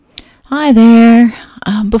Hi there.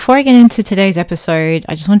 Before I get into today's episode,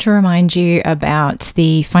 I just want to remind you about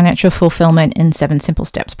the Financial Fulfillment in 7 Simple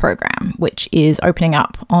Steps program, which is opening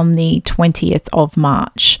up on the 20th of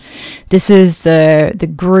March. This is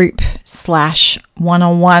the group /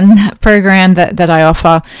 one-on-one program that I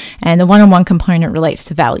offer, and the one-on-one component relates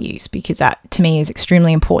to values, because that to me is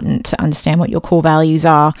extremely important to understand what your core values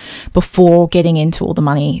are before getting into all the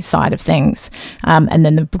money side of things. And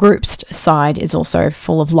then the groups side is also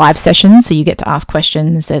full of live sessions, so you get to ask questions.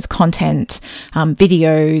 There's content,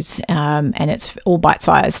 videos, and it's all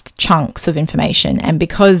bite-sized chunks of information. And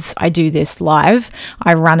because I do this live,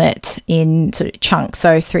 I run it in sort of chunks.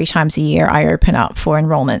 So 3 times a year, I open up for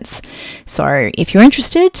enrollments. So if you're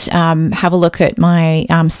interested, have a look at my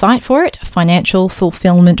site for it,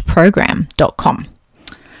 financialfulfillmentprogram.com.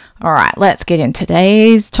 All right, let's get into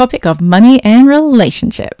today's topic of money and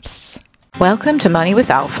relationships. Welcome to Money with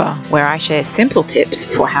Alpha, where I share simple tips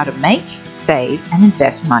for how to make, save, and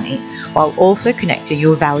invest money while also connecting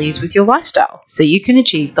your values with your lifestyle so you can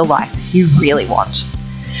achieve the life you really want.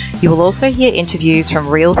 You will also hear interviews from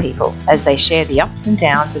real people as they share the ups and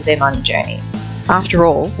downs of their money journey. After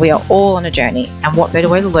all, we are all on a journey, and what better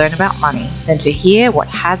way to learn about money than to hear what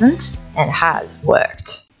hasn't and has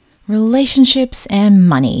worked. Relationships and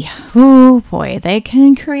money. Oh boy, they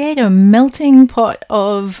can create a melting pot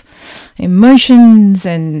of emotions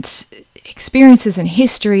and experiences and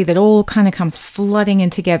history that all kind of comes flooding in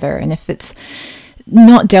together. And if it's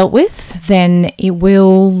not dealt with, then it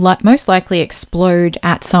will most likely explode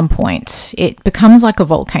at some point. It becomes like a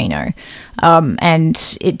volcano.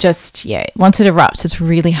 And it just, once it erupts, it's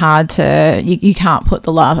really hard to, you can't put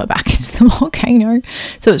the lava back into the volcano.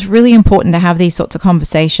 So it's really important to have these sorts of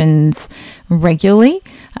conversations regularly,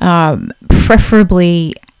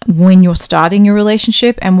 preferably when you're starting your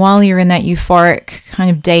relationship and while you're in that euphoric kind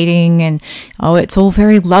of dating and, it's all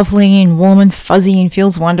very lovely and warm and fuzzy and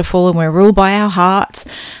feels wonderful and we're ruled by our hearts.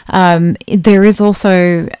 There is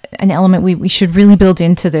also an element we should really build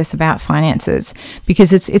into this about finances,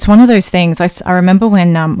 because it's one of those things. I remember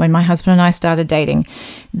when my husband and I started dating,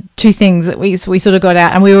 2 things that we sort of got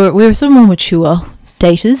out, and we were sort of more mature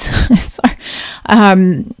daters. So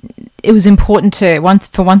it was important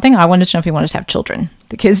for one thing, I wanted to know if he wanted to have children,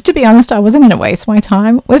 because to be honest, I wasn't going to waste my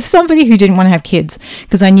time with somebody who didn't want to have kids,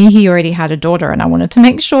 because I knew he already had a daughter and I wanted to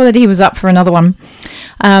make sure that he was up for another one.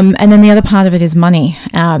 And then the other part of it is money,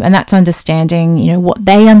 and that's understanding, what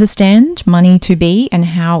they understand money to be and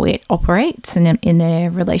how it operates in their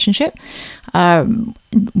relationship. How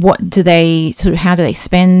do they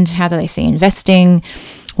spend? How do they see investing?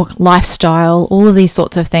 What lifestyle, all of these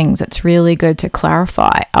sorts of things. It's really good to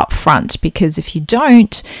clarify up front, because if you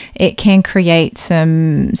don't, it can create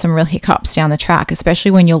some real hiccups down the track, especially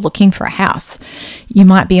when you're looking for a house. You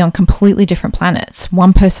might be on completely different planets.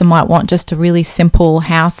 One person might want just a really simple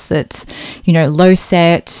house that's, low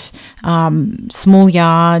set, small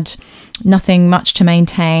yard, nothing much to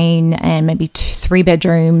maintain, and maybe 3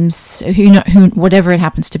 bedrooms, whatever it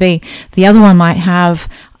happens to be. The other one might have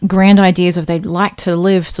grand ideas of they'd like to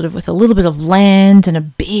live sort of with a little bit of land and a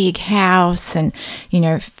big house and,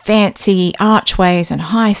 fancy archways and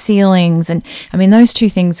high ceilings. And I mean, those 2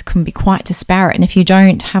 things can be quite disparate. And if you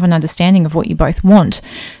don't have an understanding of what you both want,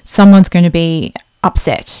 someone's going to be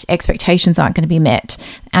upset, expectations aren't going to be met,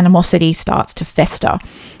 animosity starts to fester.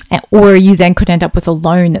 Or you then could end up with a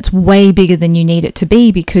loan that's way bigger than you need it to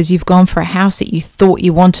be, because you've gone for a house that you thought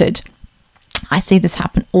you wanted. I see this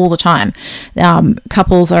happen all the time.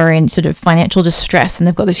 Couples are in sort of financial distress and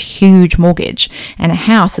they've got this huge mortgage and a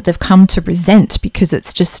house that they've come to resent because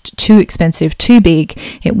it's just too expensive, too big.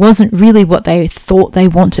 It wasn't really what they thought they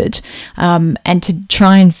wanted. And to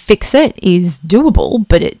try and fix it is doable,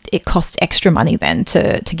 but it costs extra money then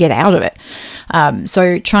to get out of it.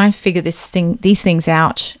 So try and figure these things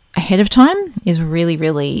out ahead of time is really,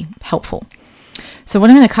 really helpful. So what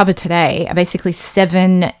I'm going to cover today are basically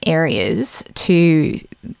 7 areas to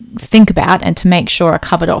think about and to make sure are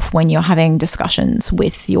covered off when you're having discussions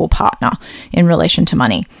with your partner in relation to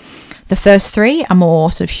money. The first 3 are more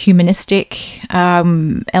sort of humanistic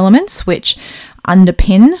elements, which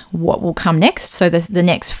underpin what will come next. So the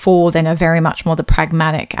next 4 then are very much more the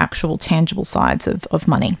pragmatic, actual, tangible sides of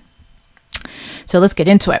money. So let's get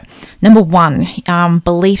into it. Number 1,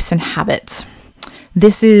 beliefs and habits.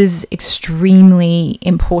 This is extremely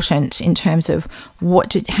important in terms of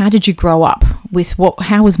how did you grow up with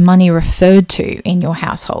how was money referred to in your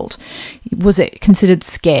household? Was it considered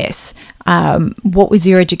scarce? what was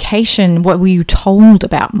your education? What were you told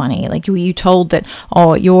about money? Like, were you told that,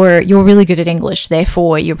 oh, you're really good at English,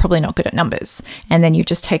 therefore you're probably not good at numbers, and then you've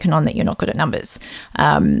just taken on that you're not good at numbers.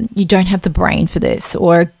 You don't have the brain for this,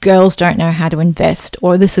 or girls don't know how to invest,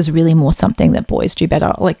 or this is really more something that boys do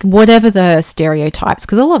better. Like, whatever the stereotypes,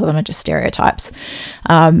 because a lot of them are just stereotypes,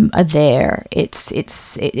 are there. It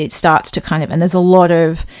starts to kind of, and there's a lot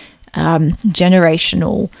of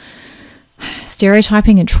generational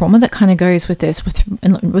stereotyping and trauma that kind of goes with this,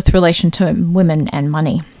 with relation to women and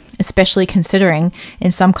money, especially considering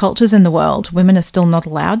in some cultures in the world, women are still not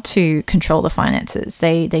allowed to control the finances.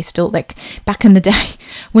 They still, like back in the day,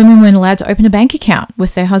 women weren't allowed to open a bank account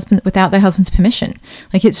with their husband without their husband's permission.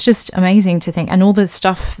 Like, it's just amazing to think. And all this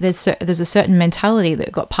stuff, there's a certain mentality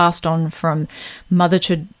that got passed on from mother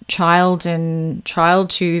to child and child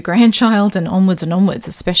to grandchild and onwards,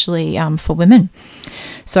 especially for women.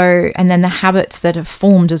 So, and then the habits that have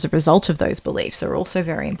formed as a result of those beliefs are also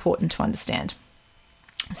very important to understand.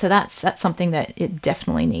 So that's something that it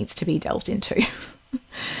definitely needs to be delved into.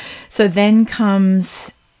 So then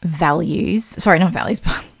comes values. Sorry, not values,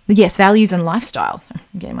 but yes, values and lifestyle.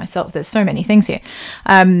 I'm getting myself, there's so many things here.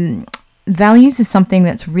 Values is something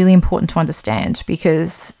that's really important to understand,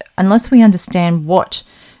 because unless we understand what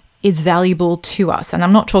is valuable to us, and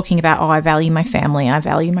I'm not talking about, oh, I value my family, I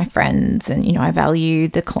value my friends, and, you know, I value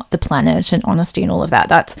the planet and honesty and all of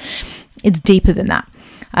that. It's deeper than that.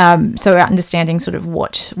 So understanding sort of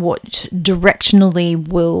what directionally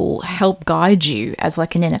will help guide you as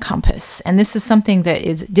like an inner compass. And this is something that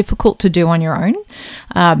is difficult to do on your own.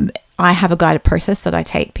 I have a guided process that I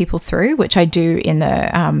take people through, which I do in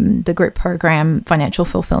the group program, Financial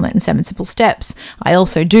Fulfillment in 7 Simple Steps. I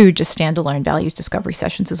also do just standalone values discovery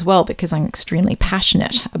sessions as well, because I'm extremely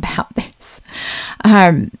passionate about this.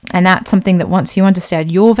 And that's something that once you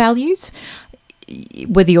understand your values,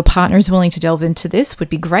 whether your partner is willing to delve into this would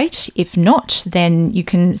be great. If not, then you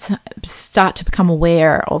can start to become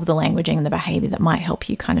aware of the languaging and the behavior that might help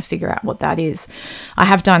you kind of figure out what that is. I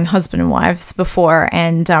have done husband and wives before,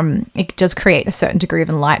 and it does create a certain degree of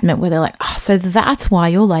enlightenment where they're like, oh, so that's why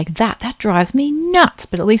you're like that. That drives me nuts.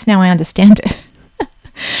 But at least now I understand it.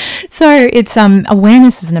 So it's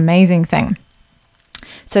awareness is an amazing thing.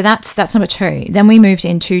 So that's number 2. Then we moved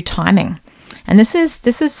into timing. And this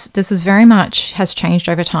is very much has changed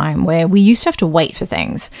over time, where we used to have to wait for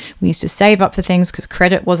things. We used to save up for things because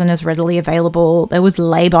credit wasn't as readily available. There was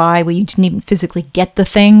lay-by where you didn't even physically get the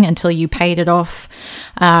thing until you paid it off.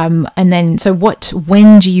 And then, so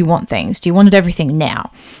when do you want things? Do you want everything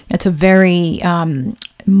now? It's a very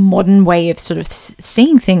modern way of sort of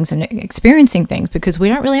seeing things and experiencing things, because we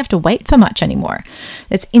don't really have to wait for much anymore.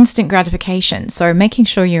 It's instant gratification. So making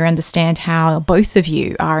sure you understand how both of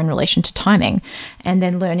you are in relation to timing, and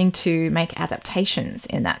then learning to make adaptations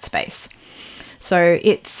in that space. So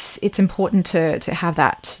it's important to have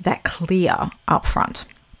that clear up front.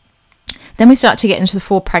 Then we start to get into the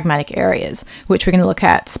 4 pragmatic areas, which we're going to look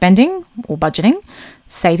at: spending or budgeting,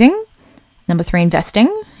 saving, number 3,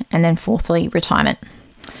 investing, and then 4thly, retirement.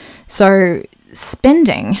 So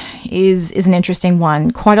spending is an interesting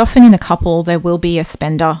one. Quite often in a couple, there will be a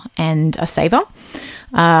spender and a saver.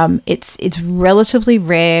 It's relatively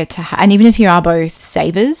rare to and even if you are both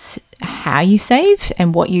savers, how you save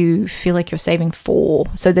and what you feel like you're saving for.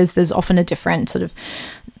 So there's often a different sort of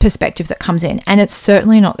perspective that comes in, and it's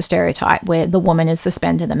certainly not the stereotype where the woman is the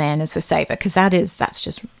spender, the man is the saver, because that's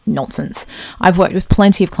just nonsense. I've worked with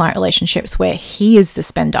plenty of client relationships where he is the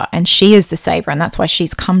spender and she is the saver, and that's why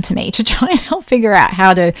she's come to me to try and help figure out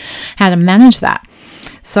how to manage that.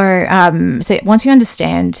 So once you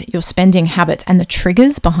understand your spending habits and the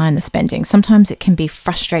triggers behind the spending, sometimes it can be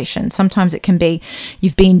frustration. Sometimes it can be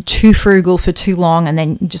you've been too frugal for too long, and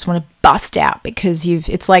then you just want to bust out because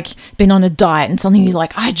it's like been on a diet and something you're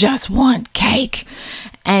like, I just want cake,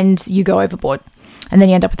 and you go overboard. And then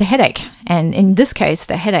you end up with a headache. And in this case,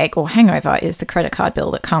 the headache or hangover is the credit card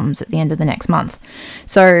bill that comes at the end of the next month.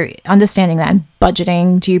 So understanding that and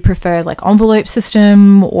budgeting, do you prefer like envelope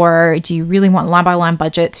system, or do you really want line by line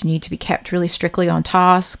budgets and you need to be kept really strictly on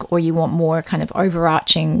task, or you want more kind of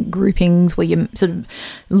overarching groupings where you're sort of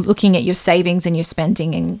looking at your savings and your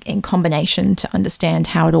spending in combination to understand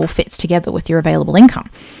how it all fits together with your available income?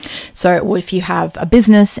 So if you have a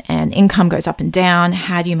business and income goes up and down,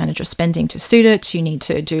 how do you manage your spending to suit it? You need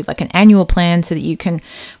to do like an annual plan so that you can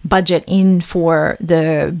budget in for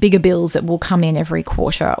the bigger bills that will come in every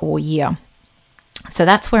quarter or year. So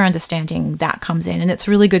that's where understanding that comes in, and it's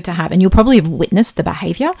really good to have. And you'll probably have witnessed the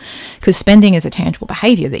behavior, because spending is a tangible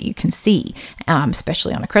behavior that you can see,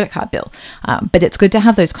 especially on a credit card bill. But it's good to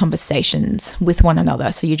have those conversations with one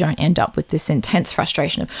another, so you don't end up with this intense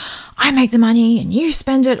frustration of, I make the money and you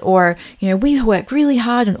spend it, or, we work really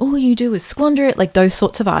hard and all you do is squander it. Like those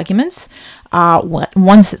sorts of arguments.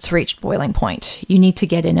 Once it's reached boiling point, you need to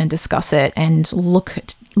get in and discuss it and look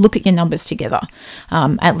at your numbers together,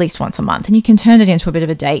 at least once a month. And you can turn it into a bit of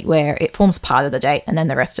a date where it forms part of the date and then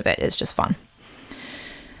the rest of it is just fun.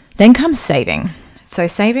 Then comes saving. So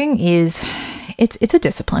saving is, it's a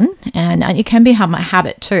discipline, and it can be my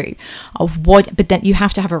habit too, but then you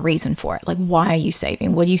have to have a reason for it. Like, why are you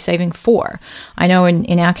saving? What are you saving for? I know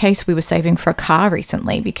in our case, we were saving for a car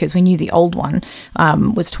recently because we knew the old one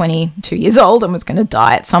was 22 years old and was going to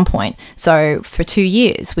die at some point. So for 2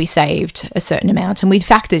 years, we saved a certain amount, and we'd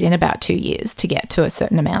factored in about 2 years to get to a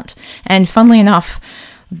certain amount. And funnily enough,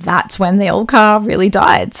 that's when the old car really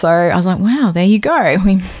died. So I was like, wow, there you go.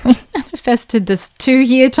 We manifested this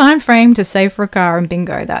 2-year time frame to save for a car, and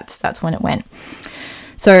bingo, that's when it went.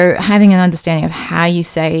 So having an understanding of how you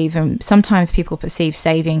save, and sometimes people perceive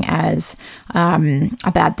saving as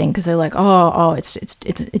a bad thing because they're like, oh,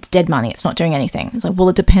 it's dead money. It's not doing anything. It's like, well,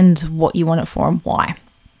 it depends what you want it for and why.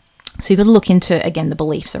 So you've got to look into, again, the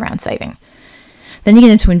beliefs around saving. Then you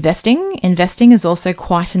get into investing. Investing is also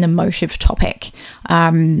quite an emotive topic.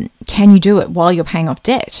 Can you do it while you're paying off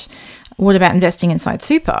debt? What about investing inside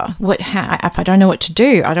super? If I don't know what to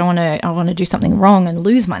do, I want to do something wrong and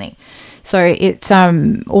lose money. So it's a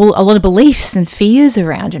lot of beliefs and fears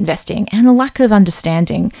around investing, and a lack of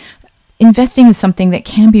understanding. Investing is something that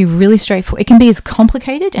can be really straightforward. It can be as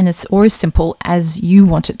complicated and as simple as you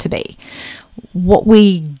want it to be. What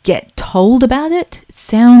we get told about it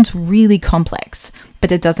sounds really complex,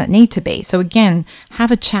 but it doesn't need to be. So again,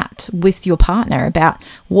 have a chat with your partner about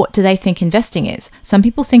what do they think investing is. Some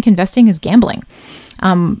people think investing is gambling.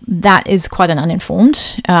 That is quite an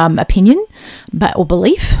uninformed opinion or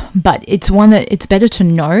belief, but it's one that it's better to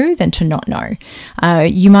know than to not know.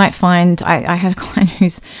 You might find, I had a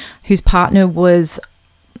client whose partner was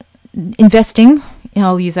investing,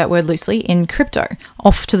 I'll use that word loosely, in crypto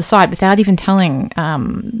off to the side without even telling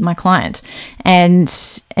my client. And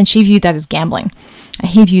she viewed that as gambling. And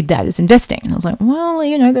he viewed that as investing. And I was like, well,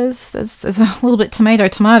 there's a little bit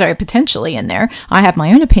tomato potentially in there. I have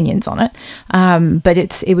my own opinions on it. But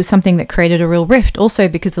it was something that created a real rift, also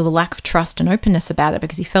because of the lack of trust and openness about it,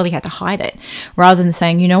 because he felt he had to hide it, rather than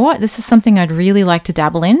saying, you know what, this is something I'd really like to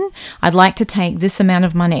dabble in. I'd like to take this amount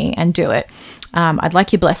of money and do it. I'd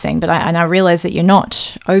like your blessing, but I realize that you're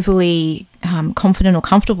not overly confident or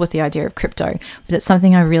comfortable with the idea of crypto, but it's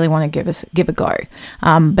something I really want to give a go.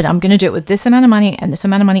 But I'm going to do it with this amount of money and this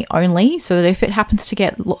amount of money only, so that if it happens to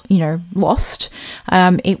get lost,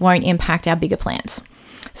 it won't impact our bigger plans.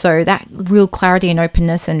 So that real clarity and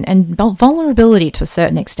openness and vulnerability to a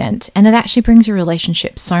certain extent, and it actually brings your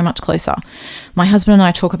relationship so much closer. My husband and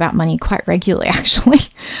I talk about money quite regularly, actually,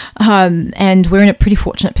 and we're in a pretty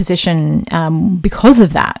fortunate position because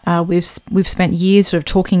of that. We've spent years sort of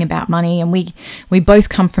talking about money, and we both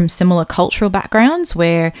come from similar cultural backgrounds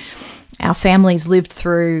where our families lived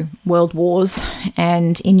through world wars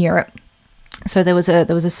and in Europe. So there was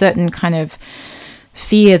a certain kind of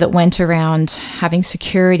fear that went around having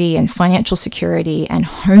security and financial security and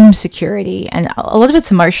home security, and a lot of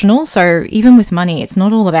it's emotional. So even with money, it's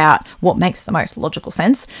not all about what makes the most logical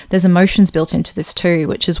sense. There's emotions built into this too,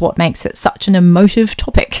 which is what makes it such an emotive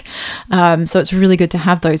topic. So it's really good to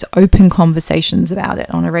have those open conversations about it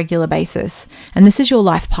on a regular basis. And this is your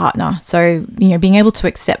life partner, so being able to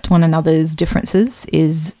accept one another's differences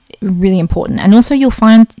is really important. And also you'll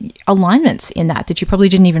find alignments in that you probably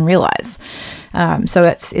didn't even realize. So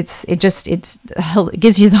it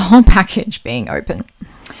gives you the whole package being open.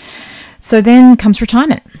 So then comes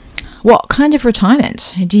retirement. What kind of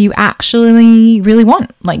retirement do you actually really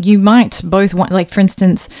want? Like, you might both want, like, for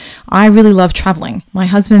instance, I really love traveling. My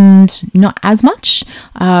husband, not as much.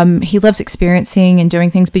 He loves experiencing and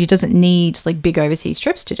doing things, but he doesn't need like big overseas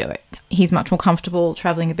trips to do it. He's much more comfortable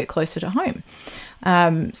traveling a bit closer to home.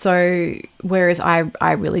 So whereas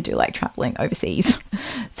I really do like traveling overseas.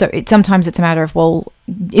 So sometimes it's a matter of, well,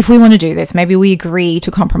 if we want to do this, maybe we agree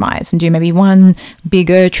to compromise and do maybe one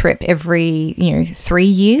bigger trip every, 3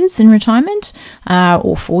 years in retirement,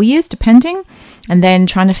 or 4 years, depending, and then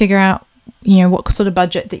trying to figure out, what sort of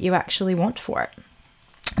budget that you actually want for it.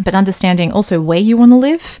 But understanding also where you want to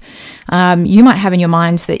live. You might have in your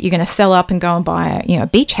mind that you're going to sell up and go and buy a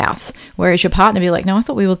beach house, whereas your partner be like, no, I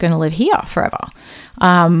thought we were going to live here forever.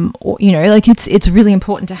 Or, it's really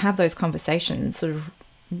important to have those conversations sort of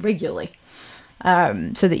regularly.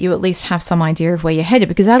 so that you at least have some idea of where you're headed,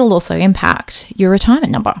 because that'll also impact your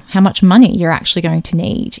retirement number, how much money you're actually going to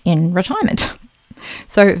need in retirement.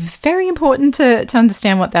 So very important to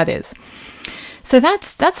understand what that is. So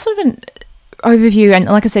that's sort of an overview. And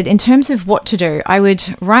like I said, in terms of what to do, I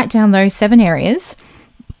would write down those 7 areas.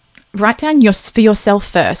 Write down for yourself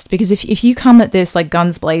first, because if you come at this like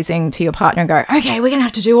guns blazing to your partner and go, okay, we're going to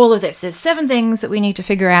have to do all of this. There's 7 things that we need to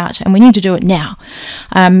figure out and we need to do it now.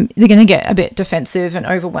 They're going to get a bit defensive and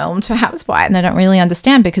overwhelmed perhaps by it, and they don't really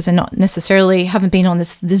understand because they're not necessarily haven't been on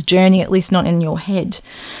this journey, at least not in your head.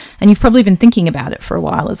 And you've probably been thinking about it for a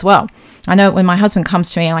while as well. I know when my husband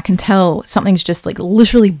comes to me and I can tell something's just like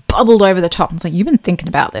literally bubbled over the top. It's like, you've been thinking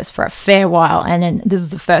about this for a fair while, and then this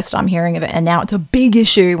is the first I'm hearing of it, and now it's a big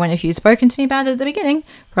issue, when if you'd spoken to me about it at the beginning,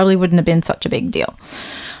 probably wouldn't have been such a big deal.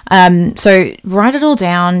 So write it all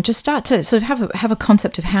down. Just start to sort of have a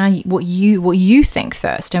concept of what you think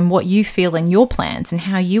first, and what you feel in your plans, and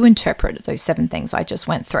how you interpret those 7 things I just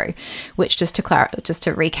went through, which just to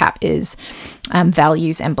recap is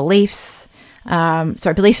values and beliefs.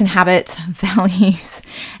 Beliefs and habits, values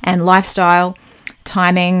and lifestyle,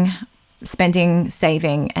 timing, spending,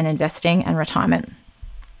 saving and investing, and retirement.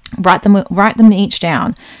 Write them each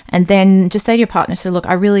down, and then just say to your partner, so look,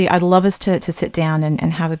 I'd love us to sit down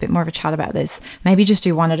and have a bit more of a chat about this. Maybe just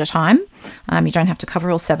do 1 at a time. You don't have to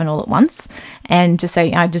cover all 7 all at once, and just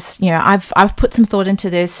say, I've put some thought into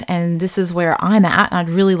this, and this is where I'm at. I'd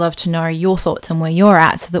really love to know your thoughts and where you're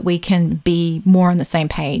at, so that we can be more on the same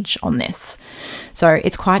page on this. So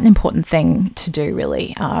it's quite an important thing to do,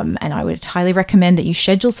 really. And I would highly recommend that you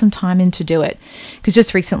schedule some time in to do it, because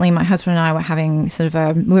just recently my husband and I were having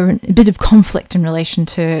we were in a bit of conflict in relation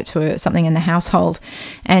to something in the household,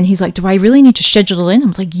 and he's like, do I really need to schedule it in? I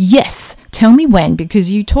was like, yes, tell me when, because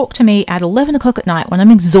you talk to me at 11 o'clock at night when I'm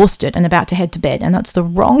exhausted and about to head to bed, and that's the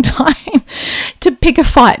wrong time to pick a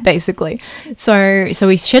fight, basically. So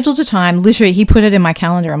we scheduled a time. Literally, he put it in my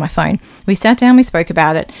calendar on my phone. We sat down, we spoke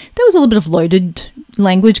about it. There was a little bit of loaded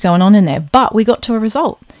language going on in there, but we got to a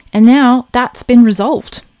result, and now that's been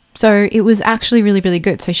resolved. So it was actually really, really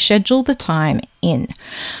good. So schedule the time in,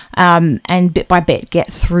 and bit by bit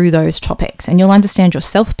get through those topics, and you'll understand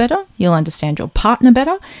yourself better, you'll understand your partner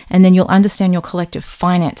better, and then you'll understand your collective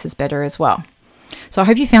finances better as well. So I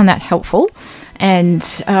hope you found that helpful, and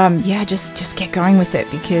just get going with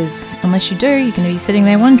it, because unless you do, you're going to be sitting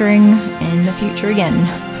there wondering in the future again.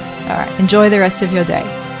 All right, enjoy the rest of your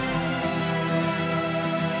day.